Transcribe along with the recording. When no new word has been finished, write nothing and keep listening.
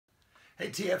Hey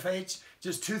TFH,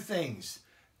 just two things.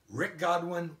 Rick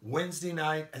Godwin, Wednesday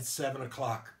night at 7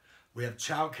 o'clock. We have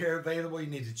childcare available. You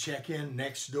need to check in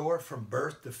next door from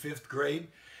birth to 5th grade.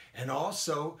 And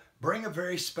also bring a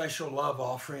very special love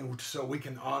offering so we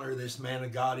can honor this man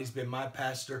of God. He's been my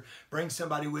pastor. Bring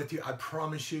somebody with you. I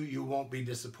promise you, you won't be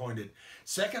disappointed.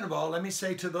 Second of all, let me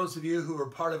say to those of you who are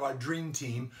part of our dream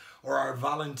team or our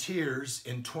volunteers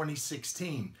in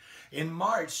 2016, in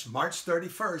March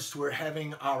 31st, we're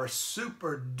having our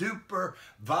super duper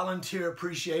volunteer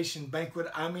appreciation banquet.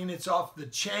 I mean, it's off the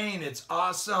chain. It's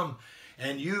awesome.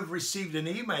 And you've received an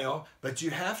email, but you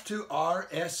have to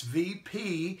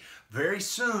RSVP very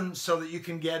soon so that you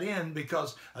can get in,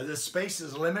 because the space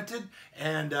is limited.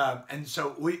 And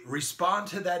so we respond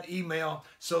to that email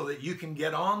so that you can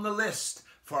get on the list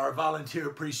for our volunteer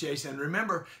appreciation. And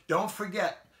remember, don't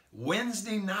forget,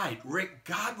 Wednesday night, Rick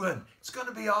Godwin. It's going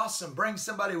to be awesome. Bring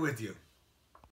somebody with you.